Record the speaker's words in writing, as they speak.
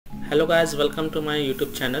Hello guys, welcome to my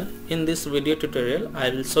YouTube channel. In this video tutorial I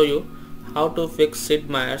will show you how to fix Sid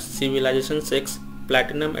Meier's Civilization 6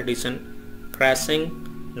 Platinum Edition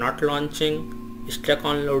crashing, not launching, stuck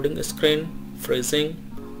on loading screen, freezing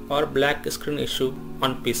or black screen issue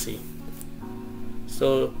on PC.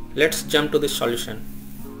 So let's jump to the solution.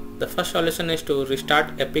 The first solution is to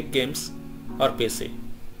restart Epic Games or PC.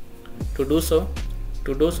 To do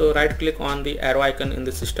so, right click on the arrow icon in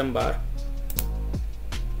the system bar.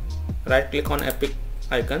 Right click on Epic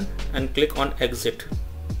icon and click on exit.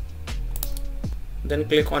 Then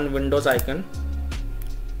click on Windows icon.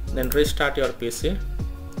 Then restart your PC.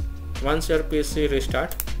 Once your PC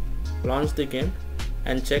restart, launch the game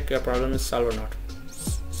and check your problem is solved or not.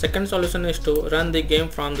 Second solution is to run the game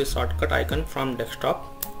from the shortcut icon from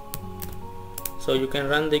desktop. So you can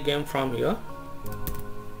run the game from here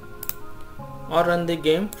or run the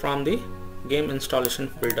game from the game installation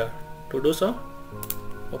folder. To do so,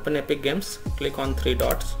 open Epic Games, click on three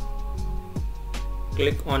dots,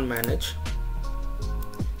 click on manage,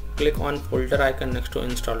 click on folder icon next to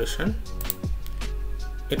installation.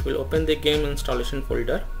 It will open the game installation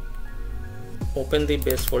folder, open the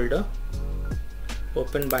base folder,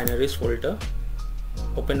 open binaries folder,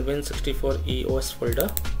 open Win64 EOS folder.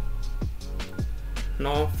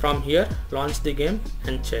 Now from here launch the game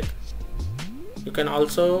and check. You can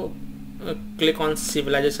also click on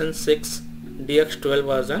Civilization 6 DX12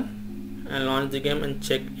 version and launch the game and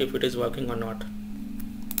check if it is working or not.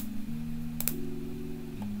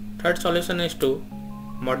 Third solution is to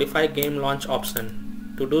modify game launch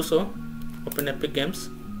option. To do so, open Epic Games,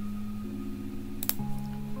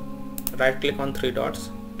 right click on three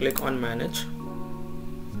dots, click on manage.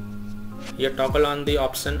 Here toggle on the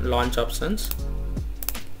option launch options,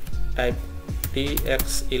 type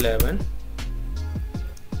DX11,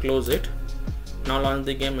 close it. Now launch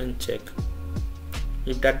the game and check.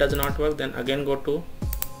 If that does not work, then again go to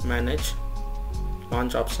manage,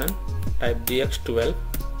 launch option, type DX12.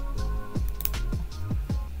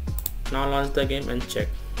 Now launch the game and check.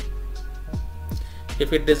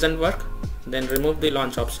 If it doesn't work, then remove the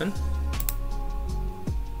launch option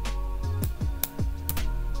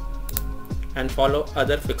and follow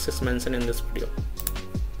other fixes mentioned in this video.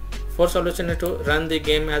 Fourth solution is to run the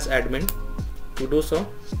game as admin. To do so,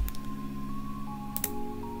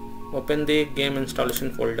 open the game installation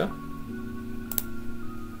folder,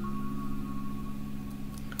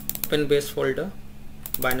 open base folder,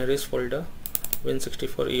 binaries folder,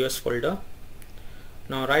 Win64 EOS folder.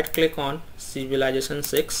 Now right click on Civilization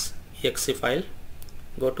 6 exe file,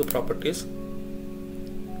 go to properties,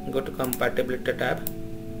 go to compatibility tab,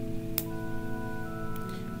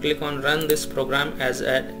 click on run this program as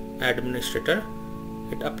an administrator,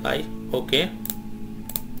 hit apply, OK.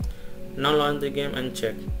 Now launch the game and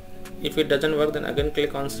check. If it doesn't work, then again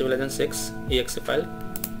click on Civilization 6 exe file,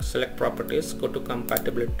 select properties, go to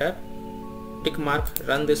compatibility tab, tick mark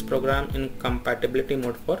run this program in compatibility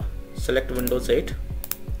mode for, select Windows 8,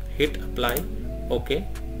 hit apply, OK,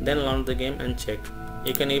 then launch the game and check.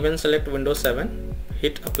 You can even select Windows 7,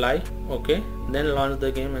 hit apply, OK, then launch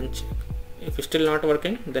the game and check. If it's still not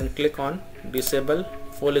working, then click on disable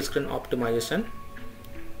full screen optimization,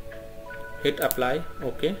 hit apply,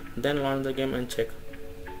 OK, then launch the game and check.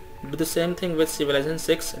 Do the same thing with Civilization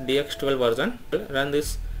 6 DX12 version. Run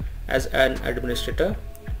this as an administrator,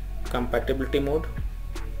 compatibility mode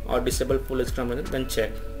or disable full screen, then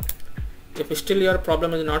check. If still your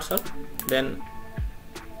problem is not solved, then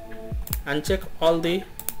uncheck all the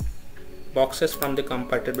boxes from the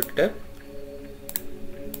compatibility tab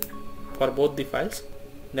for both the files,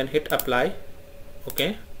 then hit apply,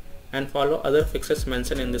 OK, and follow other fixes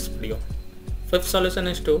mentioned in this video. Fifth solution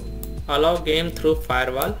is to allow game through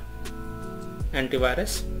Firewall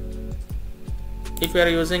antivirus. If you are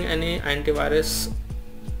using any antivirus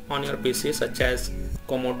on your PC such as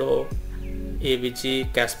Komodo,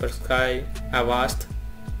 AVG, Kaspersky, Avast,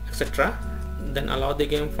 etc., then allow the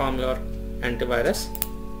game from your antivirus.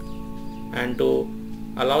 And to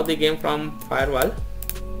allow the game from Firewall,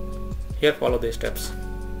 here follow these steps.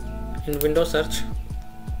 In Windows search,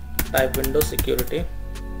 type Windows Security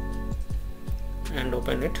and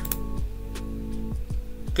open it.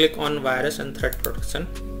 Click on Virus and Threat Protection.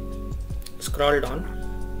 Scroll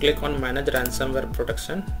down, click on Manage Ransomware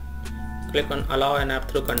Protection. Click on Allow an app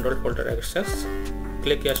through control folder access.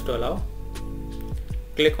 Click Yes to allow.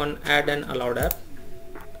 Click on Add an allowed app.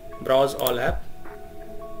 Browse all app.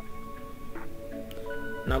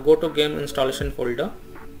 Now go to game installation folder.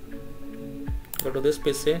 Go to this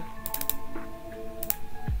PC,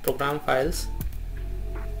 program files,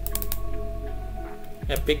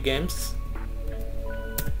 Epic Games,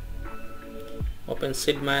 Open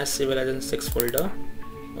Sid Meier Civilization 6 folder,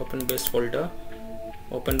 open base folder,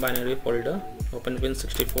 open binary folder, open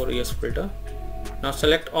Win64 ES folder. Now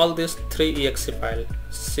select all these 3 exe files: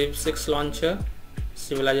 Civ 6 launcher,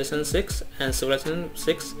 Civilization 6 and Civilization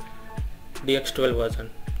 6 DX12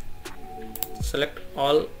 version. Select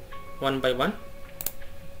all one by one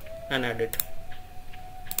and add it.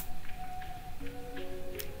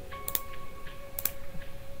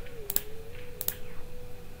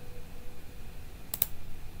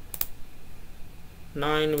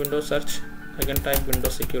 Now in Windows search, again type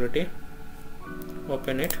Windows Security,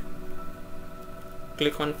 open it,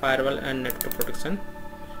 click on Firewall and Network Protection,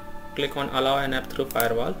 click on Allow an app through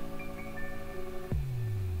Firewall,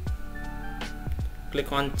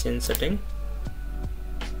 click on Change Setting,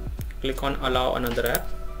 click on Allow another app,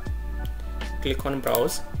 click on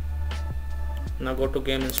Browse. Now go to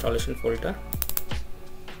Game Installation folder,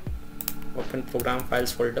 open Program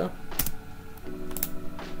Files folder,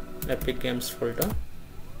 Epic Games folder,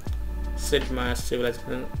 Sid Meier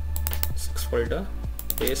Civilization 6 folder,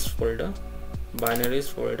 Base folder, Binaries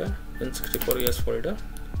folder, Win64 ES folder.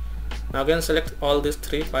 Now again select all these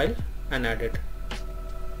 3 files and add it.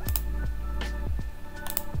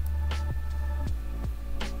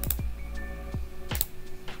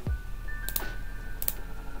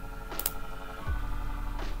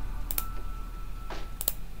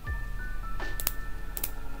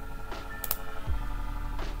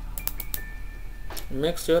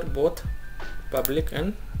 Make sure both public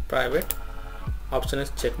and private option is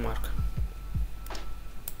check mark.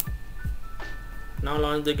 Now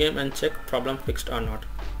launch the game and check problem fixed or not.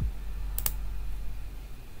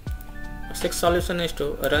 A sixth solution is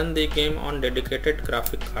to run the game on dedicated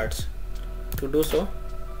graphic cards. To do so,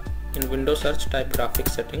 in Windows search type graphic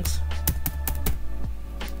settings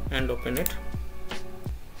and open it.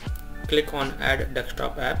 Click on add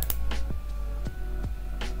desktop app.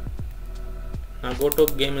 Now go to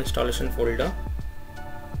game installation folder,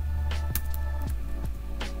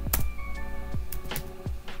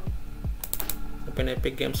 open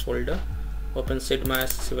Epic Games folder, open Sid Meier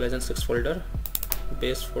Civilization 6 folder,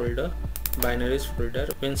 base folder, binaries folder,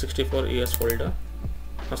 Win64 ES folder.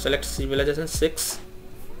 Now select Civilization 6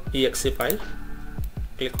 exe file,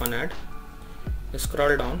 click on add,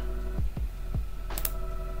 scroll down,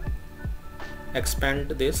 expand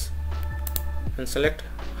this and select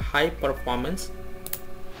high performance.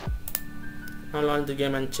 Now launch the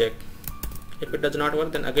game and check. If it does not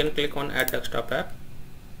work, then again click on add desktop app,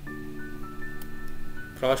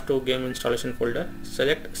 browse to game installation folder,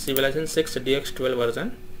 select Civilization 6 DX12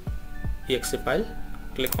 version exe file,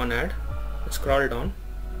 click on add, scroll down,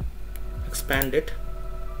 expand it.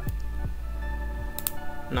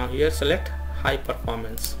 Now here select high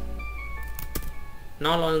performance.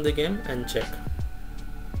 Now launch the game and check.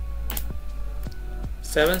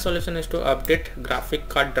 7th solution is to update graphic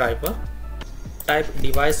card driver. Type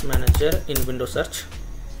device manager in Windows search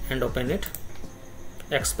and open it.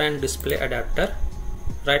 Expand display adapter.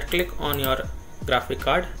 Right click on your graphic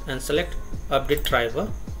card and select update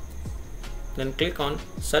driver. Then click on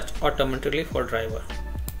search automatically for driver.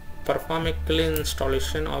 Perform a clean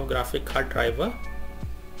installation of graphic card driver.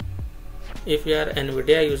 If you are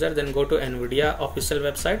NVIDIA user, then go to NVIDIA official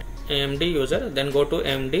website. AMD user, then go to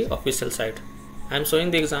AMD official site. I am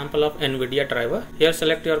showing the example of NVIDIA driver. Here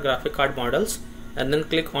select your graphic card models and then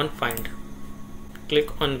click on find.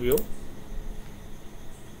 Click on view.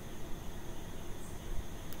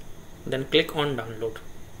 Then click on download.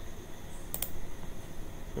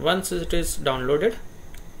 Once it is downloaded,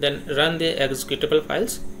 then run the executable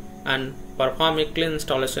files and perform a clean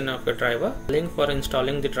installation of your driver. Link for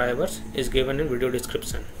installing the drivers is given in video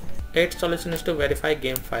description. 8th solution is to verify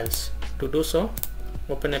game files. To do so,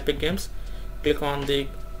 open Epic Games. Click on the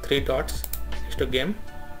 3 dots next to game,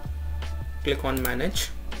 click on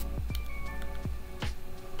manage.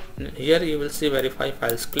 Here you will see verify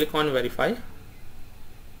files. Click on verify,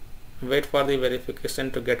 wait for the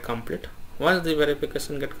verification to get complete. Once the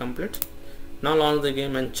verification get complete, now launch the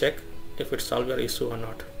game and check if it solves your issue or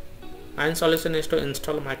not. 9th solution is to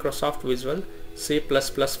install Microsoft Visual C++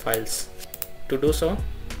 files. To do so,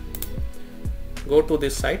 go to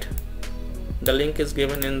this site. The link is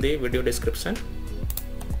given in the video description.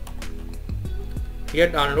 Here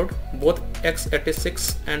download both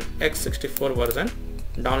x86 and x64 version.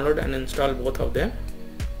 Download and install both of them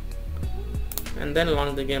and then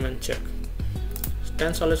launch the game and check.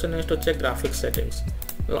 10th solution is to check graphics settings.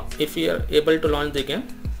 If you are able to launch the game,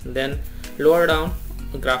 then lower down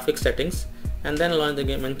graphics settings and then launch the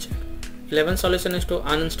game and check. 11th solution is to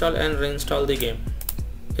uninstall and reinstall the game.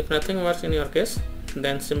 If nothing works in your case,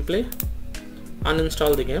 then simply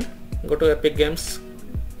uninstall the game go to Epic Games,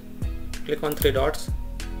 click on 3 dots,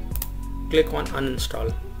 click on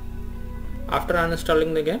uninstall. After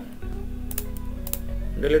uninstalling the game,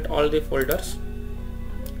 delete all the folders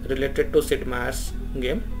related to Sid Meier's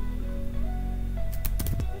game,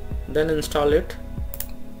 then install it,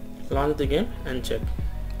 launch the game and check.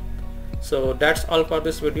 So that's all for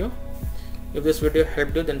this video. If this video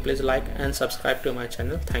helped you, then please like and subscribe to my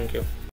channel. Thank you.